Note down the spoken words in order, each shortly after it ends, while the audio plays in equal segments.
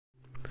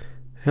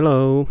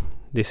Hello,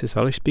 this is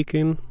Ali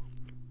speaking.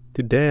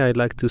 Today I'd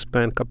like to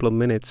spend a couple of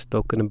minutes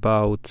talking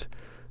about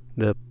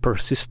the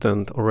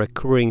persistent or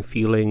recurring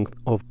feeling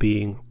of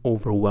being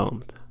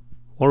overwhelmed.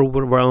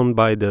 Overwhelmed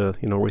by the,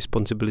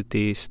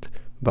 responsibilities,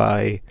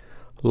 by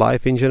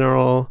life in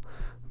general,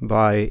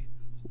 by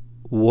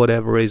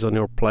whatever is on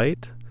your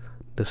plate.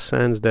 The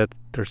sense that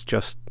there's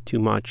just too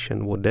much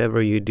and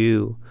whatever you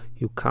do,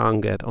 you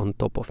can't get on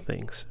top of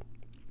things.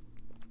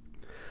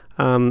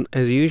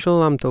 As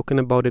usual, I'm talking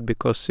about it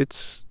because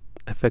it's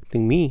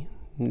affecting me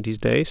these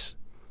days.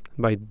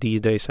 By these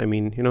days, I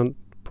mean,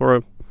 for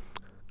a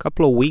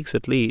couple of weeks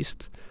at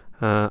least,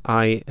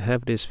 I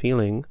have this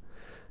feeling,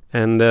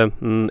 and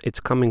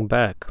it's coming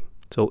back.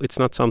 So it's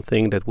not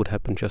something that would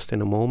happen just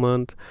in a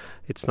moment.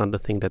 It's not the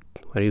thing that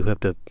where you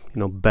have the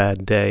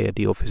bad day at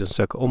the office and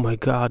say, oh my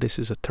God, this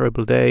is a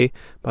terrible day,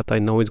 but I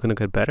know it's going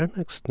to get better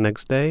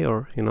next day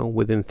or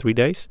within 3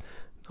 days.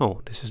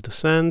 No, this is the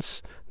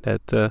sense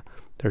that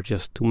there are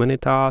just too many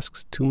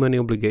tasks, too many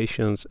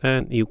obligations,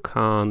 and you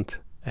can't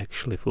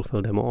actually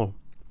fulfill them all.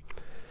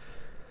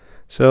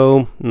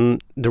 So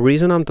the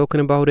reason I'm talking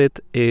about it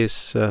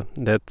is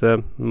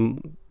that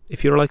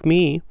if you're like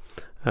me,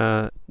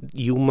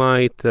 you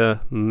might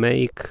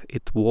make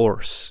it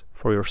worse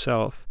for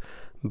yourself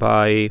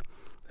by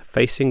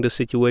facing the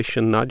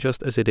situation not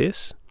just as it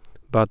is,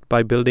 but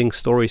by building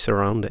stories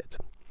around it.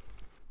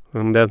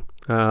 And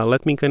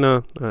let me kind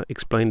of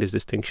explain this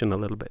distinction a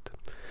little bit.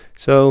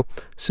 So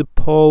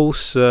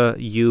suppose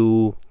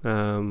you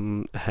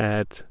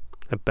had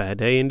a bad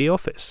day in the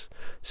office.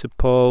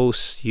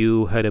 Suppose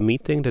you had a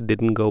meeting that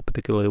didn't go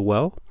particularly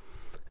well,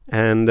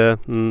 and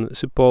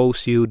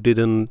suppose you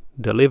didn't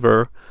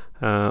deliver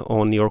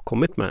on your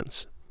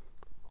commitments.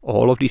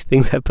 All of these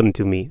things happened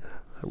to me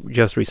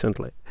just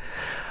recently.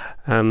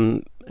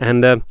 And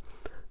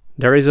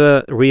there is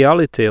a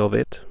reality of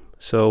it.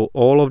 So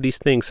all of these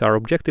things are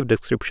objective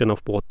description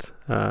of what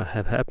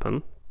have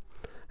happened.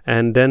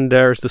 And then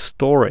there's the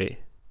story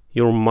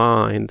your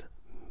mind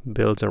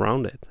builds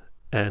around it.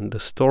 And the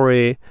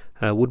story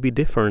would be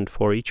different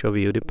for each of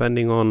you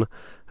depending on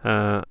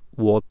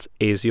what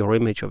is your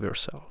image of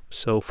yourself.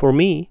 So for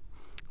me,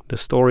 the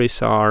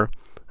stories are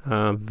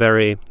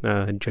very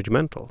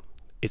judgmental.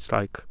 It's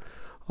like,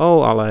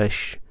 oh,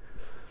 Alesh,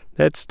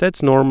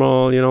 that's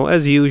normal,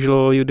 as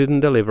usual, you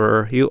didn't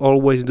deliver, you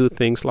always do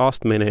things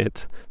last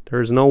minute,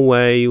 there's no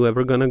way you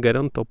ever gonna get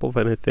on top of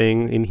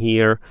anything in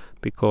here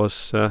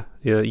because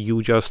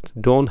you just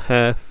don't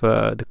have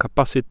the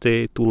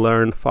capacity to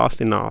learn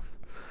fast enough,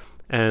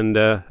 and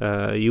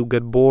you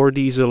get bored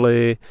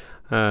easily,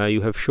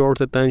 you have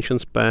short attention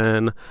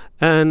span,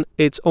 and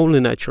it's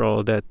only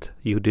natural that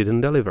you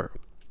didn't deliver.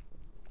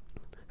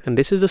 And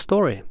this is the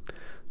story.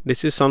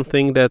 This is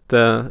something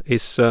that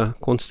is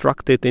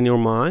constructed in your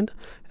mind,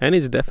 and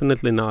is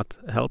definitely not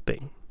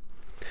helping.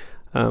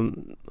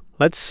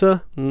 Let's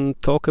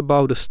talk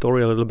about the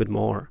story a little bit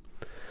more.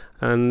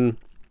 And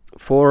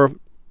for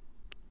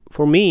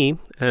me,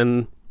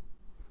 and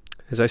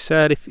as I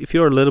said, if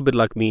you're a little bit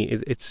like me,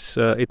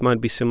 it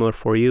might be similar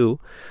for you.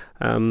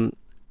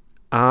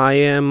 I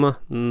am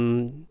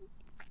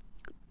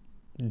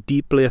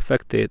deeply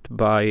affected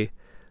by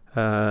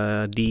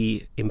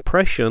the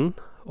impression,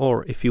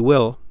 or if you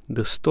will,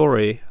 the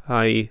story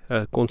I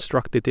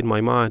constructed in my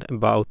mind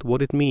about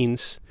what it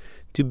means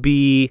to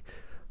be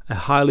a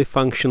highly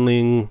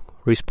functioning,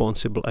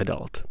 responsible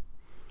adult.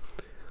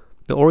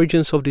 The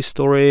origins of this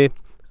story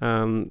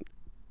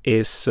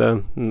is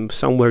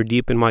somewhere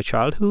deep in my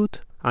childhood.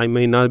 I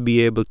may not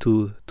be able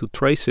to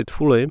trace it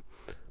fully,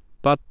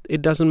 but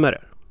it doesn't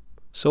matter.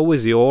 So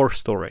is your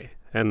story.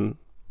 And,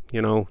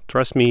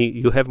 trust me,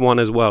 you have one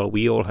as well.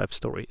 We all have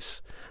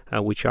stories.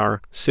 Which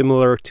are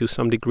similar to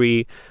some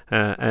degree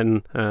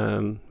and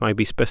might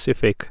be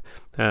specific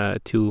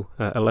to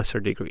a lesser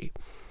degree.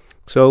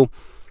 So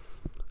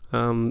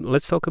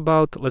let's talk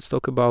about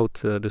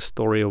the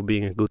story of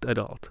being a good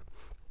adult.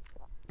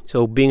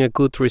 So being a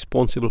good,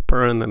 responsible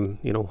parent and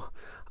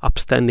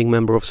upstanding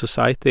member of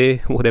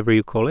society, whatever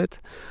you call it.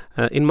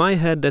 In my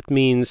head, that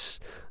means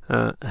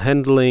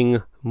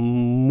handling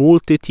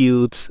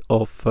multitudes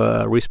of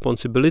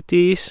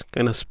responsibilities,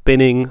 kind of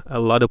spinning a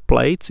lot of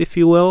plates, if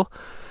you will.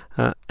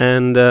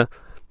 And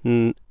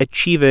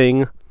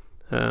achieving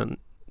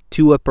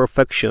to a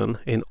perfection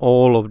in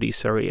all of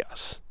these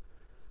areas.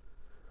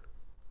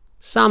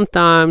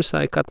 Sometimes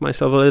I cut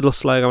myself a little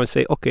slack and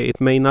say, okay,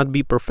 it may not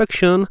be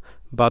perfection,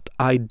 but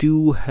I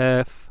do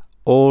have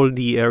all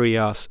the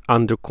areas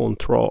under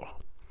control.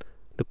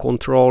 The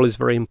control is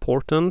very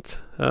important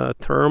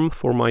term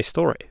for my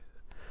story.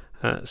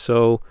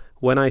 So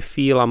when I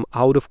feel I'm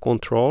out of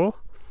control,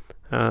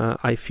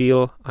 I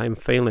feel I'm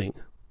failing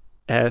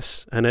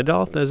as an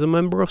adult, as a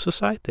member of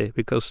society,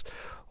 because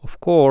of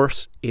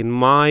course in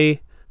my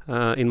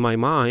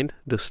mind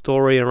the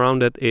story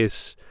around it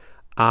is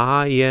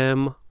I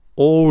am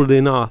old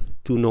enough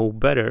to know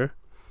better,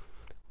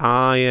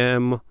 I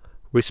am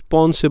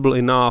responsible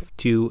enough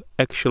to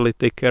actually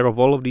take care of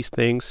all of these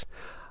things,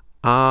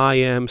 I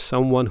am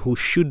someone who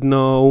should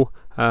know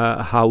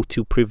how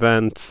to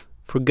prevent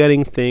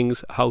forgetting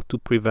things, how to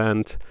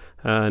prevent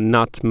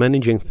not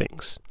managing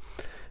things.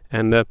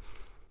 And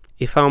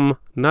if I'm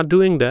not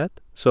doing that,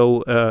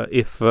 so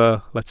if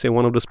let's say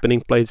one of the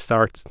spinning plates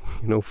starts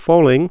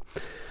falling,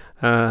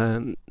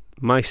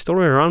 my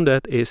story around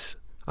that is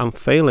I'm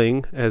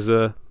failing as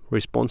a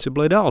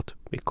responsible adult,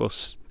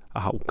 because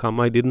how come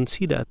I didn't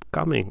see that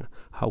coming?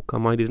 How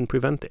come I didn't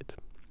prevent it?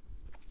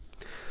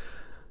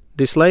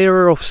 This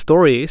layer of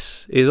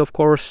stories is, of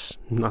course,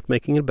 not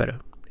making it better.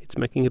 It's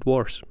making it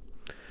worse.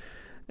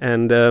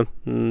 And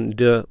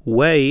the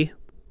way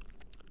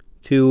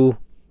to,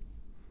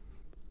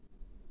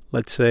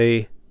 let's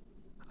say,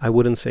 I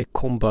wouldn't say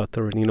combat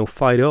or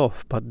fight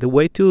off, but the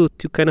way to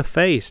kind of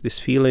face these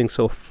feelings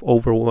of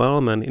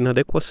overwhelm and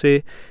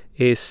inadequacy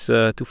is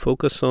to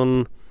focus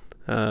on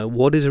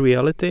what is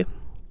reality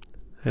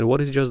and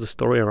what is just the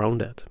story around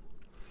that.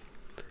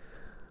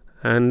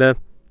 And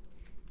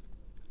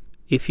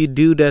if you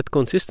do that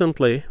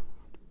consistently,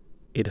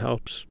 it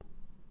helps.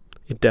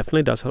 It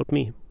definitely does help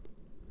me.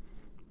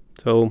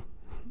 So,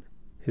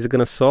 is it going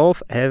to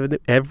solve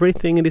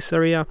everything in this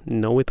area?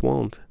 No, it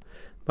won't.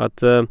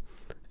 But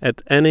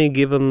at any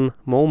given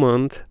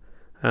moment,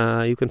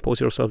 you can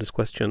pose yourself this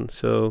question.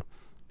 So,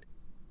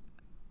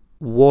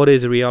 what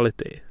is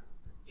reality?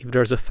 If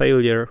there's a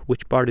failure,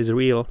 which part is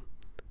real?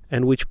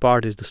 And which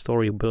part is the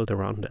story you build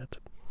around that?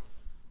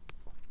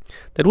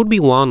 That would be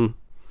one,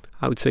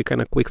 I would say,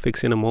 kind of quick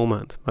fix in a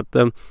moment. But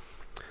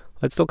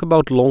let's talk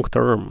about long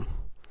term.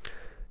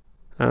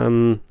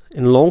 In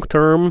long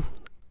term,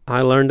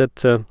 I learned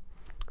that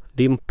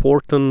the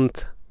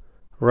important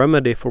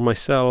remedy for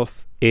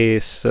myself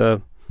is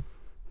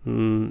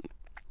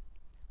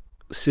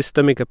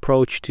systemic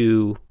approach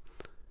to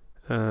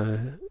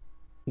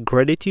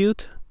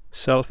gratitude,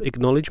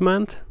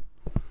 self-acknowledgement,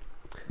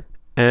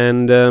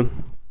 and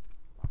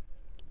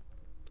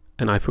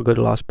I forgot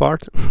the last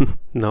part.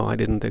 No, I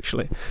didn't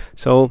actually.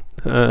 So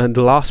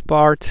the last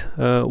part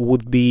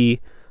would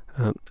be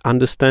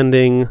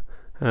understanding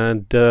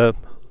the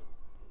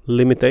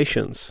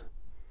limitations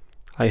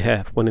I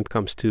have when it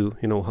comes to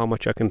how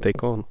much I can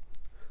take on.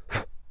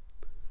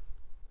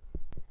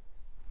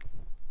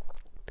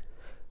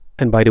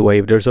 And by the way,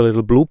 if there's a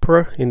little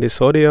blooper in this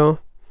audio,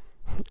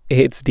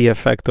 it's the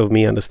effect of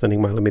me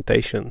understanding my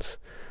limitations.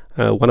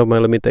 One of my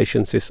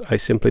limitations is I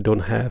simply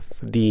don't have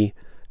the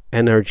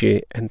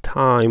energy and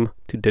time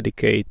to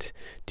dedicate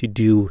to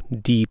do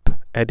deep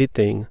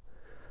editing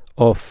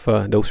of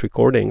those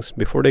recordings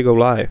before they go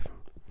live.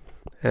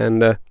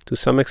 And to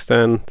some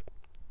extent,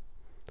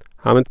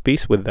 I'm at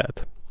peace with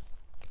that.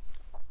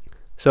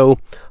 So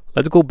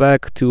let's go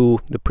back to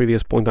the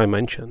previous point I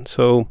mentioned.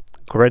 So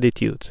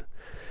gratitude.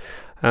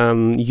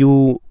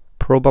 You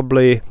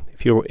probably,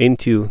 if you're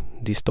into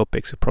these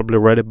topics, you probably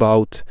read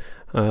about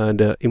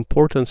the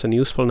importance and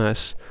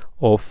usefulness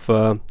of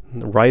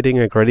writing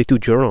a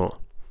gratitude journal.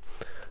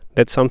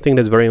 That's something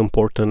that's very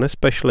important,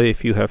 especially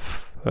if you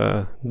have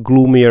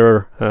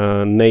gloomier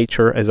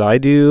nature as I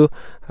do,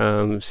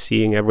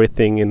 seeing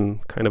everything in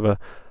kind of a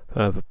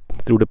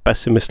through the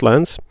pessimist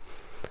lens.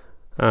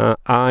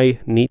 I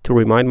need to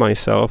remind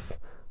myself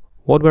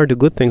what were the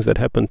good things that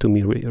happened to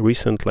me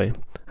recently,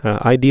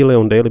 ideally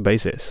on a daily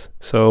basis.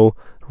 So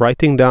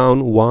writing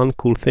down one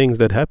cool things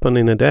that happen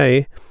in a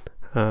day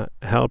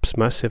helps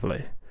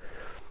massively.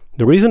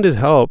 The reason this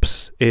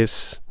helps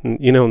is,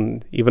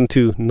 even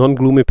to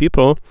non-gloomy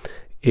people,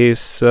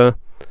 is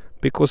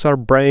because our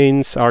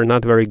brains are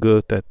not very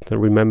good at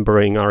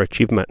remembering our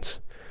achievements.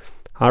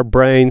 Our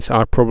brains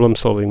are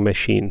problem-solving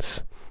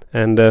machines.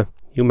 And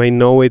you may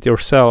know it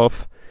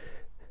yourself.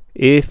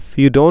 If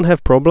you don't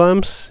have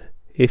problems,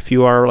 if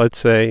you are, let's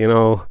say,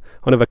 on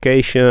a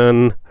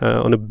vacation,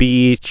 on a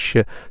beach,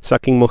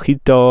 sucking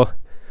mojito,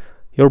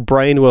 your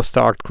brain will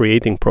start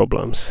creating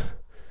problems.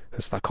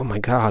 It's like, oh my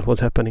God,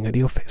 what's happening at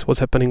the office? What's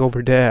happening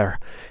over there?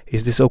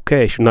 Is this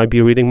okay? Shouldn't I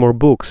be reading more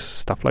books?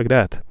 Stuff like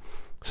that.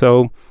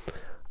 So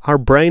our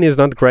brain is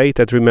not great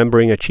at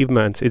remembering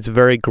achievements. It's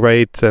very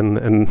great and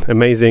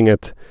amazing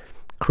at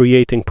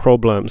creating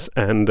problems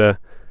and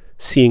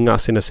seeing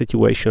us in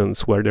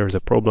situations where there's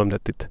a problem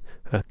that it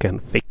can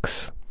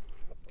fix.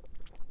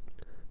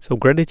 So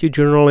gratitude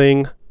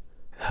journaling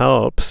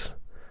helps,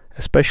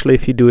 especially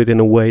if you do it in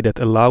a way that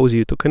allows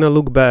you to kind of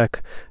look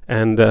back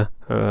and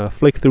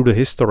flick through the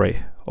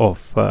history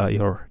of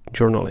your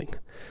journaling.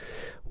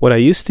 What I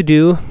used to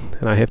do,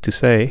 and I have to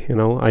say,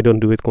 I don't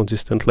do it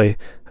consistently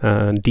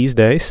these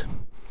days.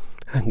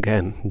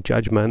 Again,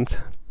 judgment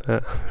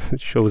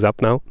shows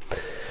up now.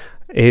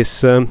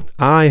 Is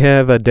I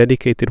have a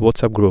dedicated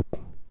WhatsApp group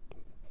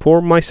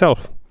for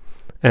myself,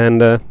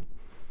 and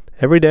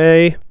every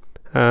day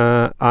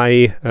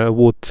I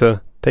would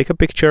take a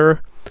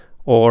picture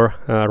or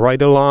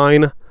write a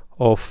line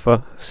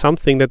of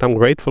something that I'm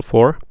grateful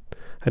for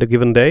at a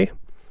given day,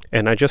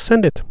 and I just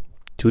send it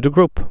to the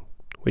group,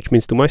 which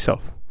means to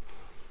myself.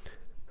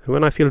 And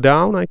when I feel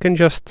down, I can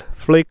just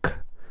flick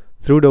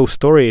through those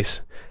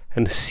stories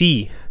and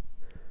see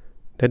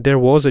that there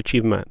was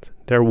achievement,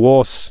 there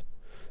was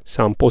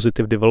some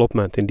positive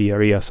development in the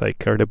areas I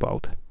cared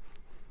about.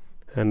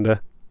 And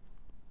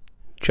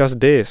just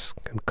this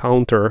can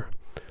counter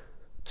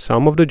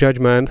some of the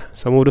judgment,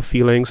 some of the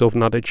feelings of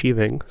not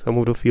achieving, some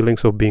of the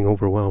feelings of being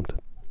overwhelmed.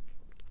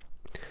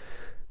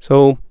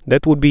 So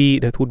that would be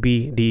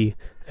the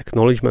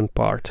acknowledgement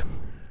part.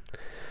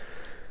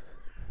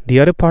 The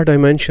other part I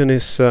mentioned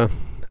is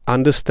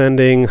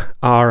understanding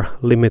our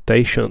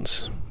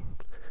limitations.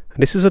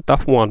 And this is a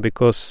tough one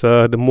because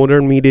the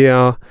modern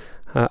media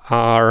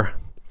are,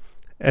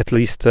 at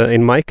least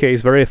in my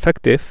case, very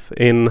effective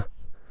in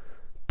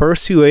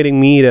persuading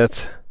me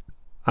that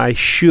I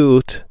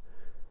should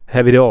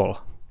have it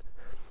all.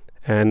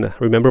 And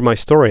remember my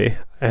story,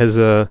 as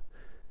a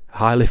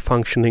highly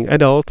functioning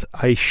adult,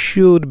 I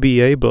should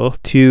be able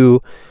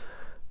to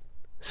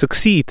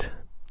succeed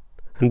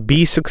and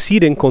be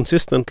succeeding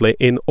consistently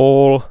in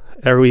all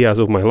areas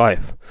of my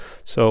life.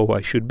 So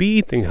I should be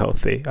eating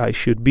healthy, I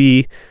should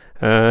be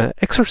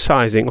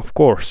exercising, of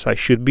course, I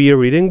should be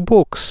reading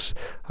books,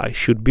 I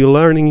should be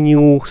learning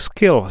new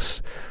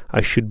skills,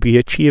 I should be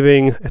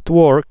achieving at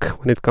work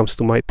when it comes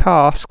to my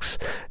tasks,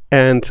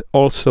 and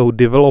also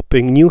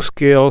developing new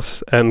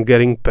skills and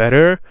getting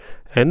better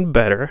and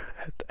better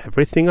at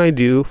everything I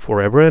do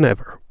forever and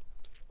ever.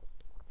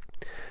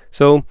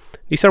 So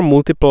these are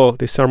multiple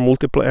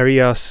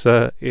areas,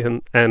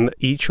 and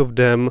each of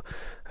them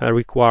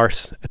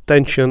requires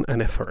attention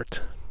and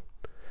effort.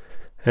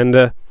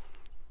 And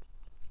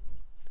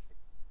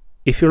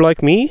if you're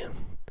like me,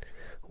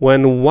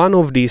 when one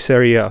of these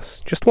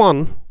areas, just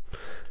one,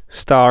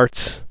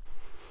 starts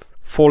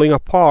falling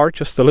apart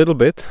just a little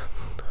bit,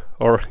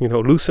 or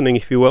loosening,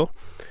 if you will,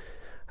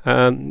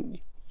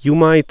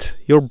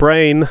 your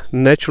brain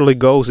naturally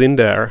goes in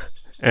there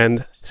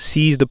and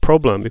sees the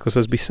problem, because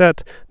as we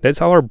said, that's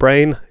how our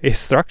brain is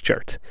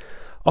structured.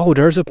 Oh,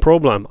 there's a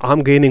problem, I'm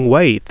gaining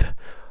weight.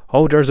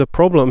 Oh, there's a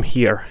problem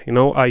here,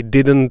 I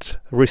didn't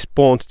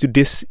respond to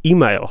this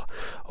email.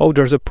 Oh,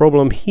 there's a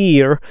problem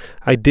here,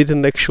 I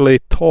didn't actually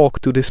talk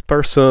to this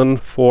person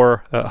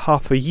for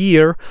half a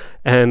year,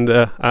 and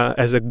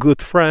as a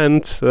good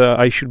friend,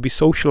 I should be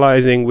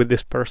socializing with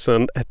this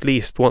person at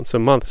least once a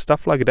month,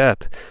 stuff like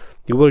that.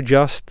 You will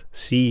just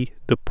see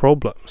the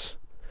problems.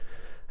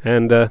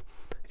 And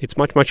it's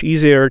much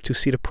easier to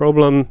see the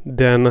problem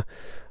than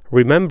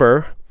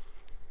remember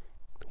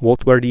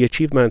what were the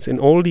achievements in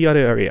all the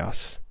other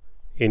areas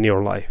in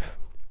your life.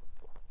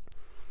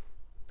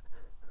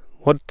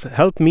 What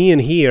helped me in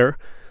here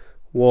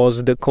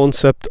was the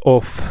concept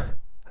of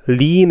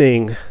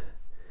leaning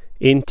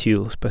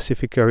into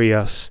specific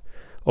areas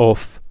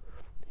of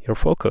your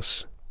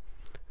focus.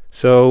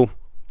 So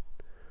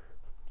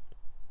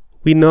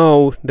we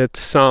know that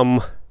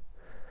some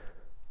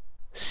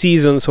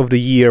seasons of the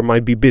year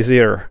might be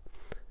busier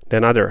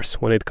than others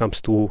when it comes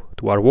to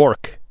our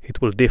work. It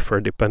will differ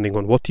depending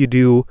on what you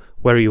do,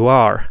 where you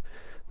are.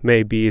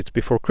 Maybe it's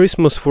before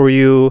Christmas for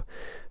you,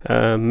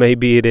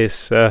 maybe it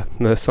is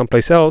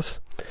someplace else.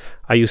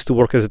 I used to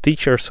work as a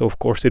teacher, so of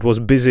course it was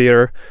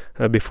busier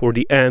before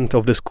the end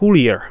of the school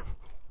year.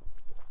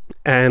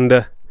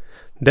 And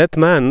that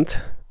meant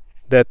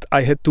that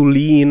I had to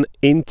lean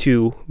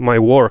into my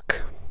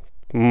work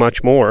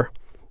much more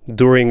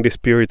during these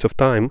periods of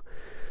time.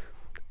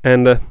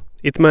 And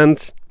it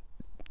meant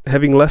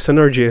having less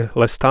energy,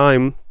 less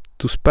time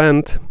to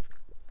spend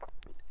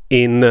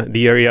in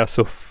the areas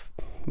of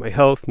my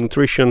health,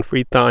 nutrition,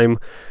 free time,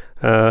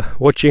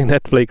 watching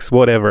Netflix,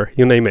 whatever,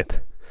 you name it.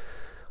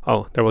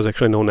 Oh, there was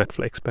actually no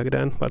Netflix back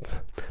then, but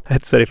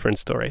that's a different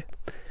story.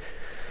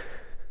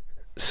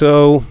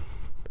 So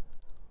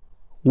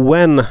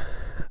when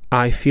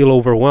I feel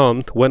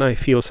overwhelmed, when I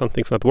feel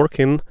something's not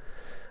working,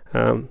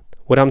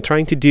 what I'm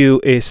trying to do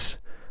is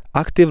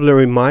actively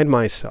remind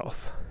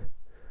myself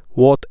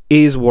what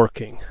is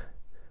working,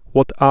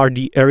 what are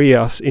the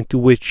areas into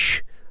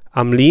which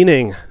I'm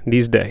leaning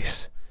these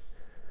days.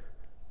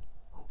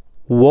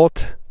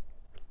 What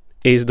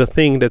is the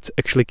thing that's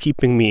actually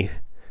keeping me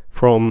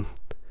from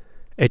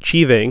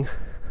achieving,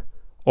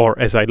 or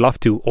as I'd love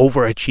to,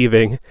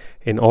 overachieving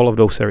in all of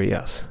those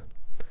areas?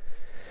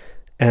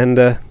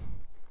 And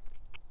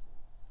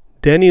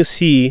then you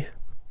see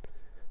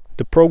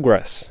the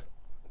progress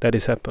that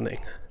is happening.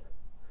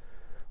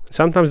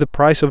 Sometimes the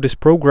price of this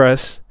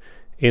progress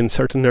in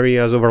certain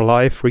areas of our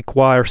life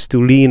requires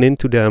to lean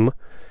into them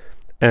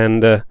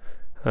and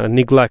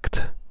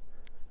neglect,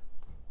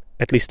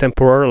 at least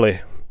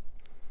temporarily,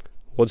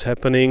 what's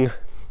happening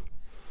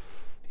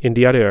in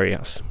the other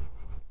areas.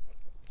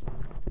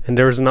 And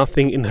there's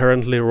nothing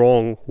inherently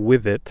wrong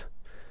with it,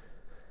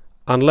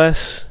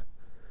 unless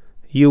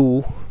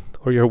you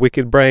or your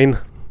wicked brain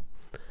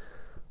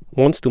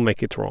wants to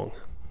make it wrong.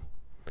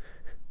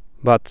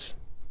 But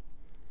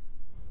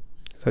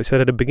as I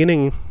said at the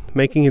beginning,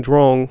 making it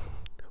wrong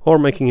or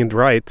making it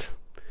right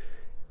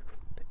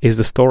is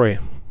the story.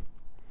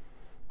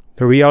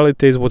 The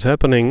reality is what's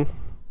happening.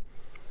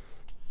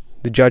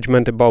 The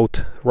judgment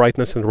about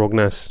rightness and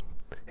wrongness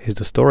is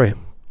the story.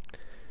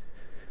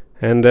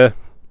 And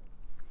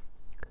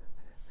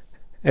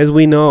as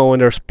we know,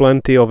 and there's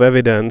plenty of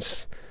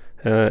evidence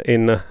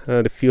in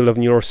the field of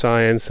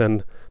neuroscience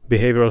and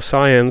behavioral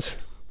science,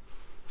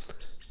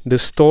 the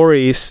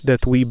stories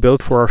that we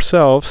build for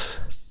ourselves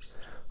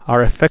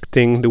are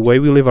affecting the way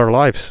we live our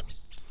lives.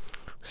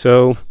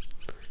 So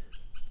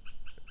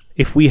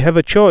if we have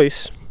a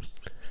choice,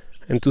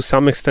 and to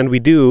some extent we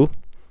do,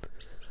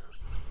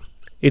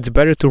 it's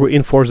better to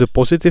reinforce the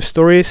positive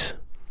stories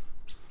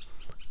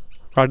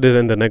rather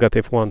than the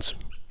negative ones,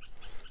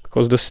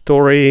 because the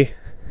story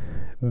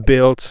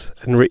builds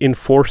and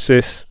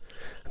reinforces,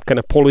 kind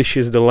of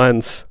polishes the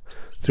lens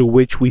through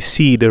which we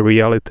see the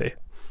reality.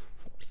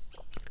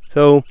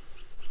 So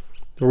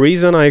the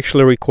reason I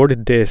actually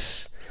recorded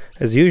this,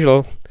 as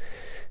usual,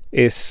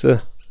 is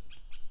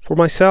for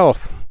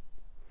myself,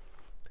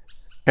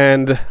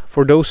 and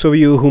for those of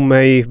you who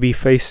may be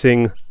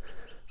facing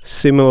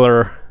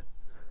similar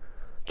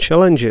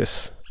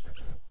challenges,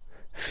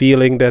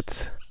 feeling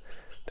that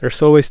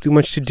there's always too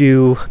much to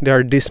do, there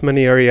are this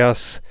many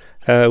areas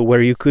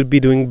where you could be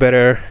doing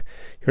better,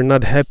 you're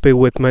not happy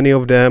with many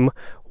of them,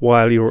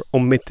 while you're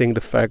omitting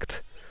the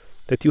fact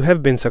that you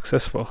have been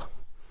successful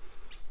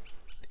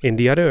in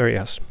the other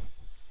areas.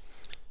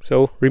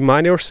 So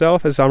remind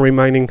yourself, as I'm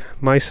reminding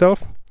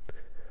myself.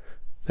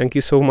 Thank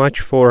you so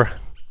much for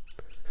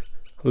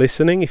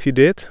listening, if you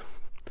did,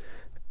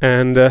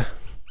 and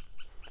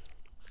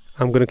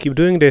I'm gonna keep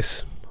doing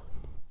this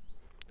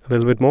a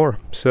little bit more.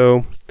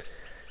 So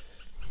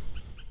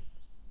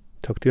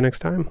talk to you next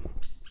time.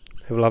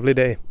 Have a lovely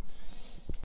day.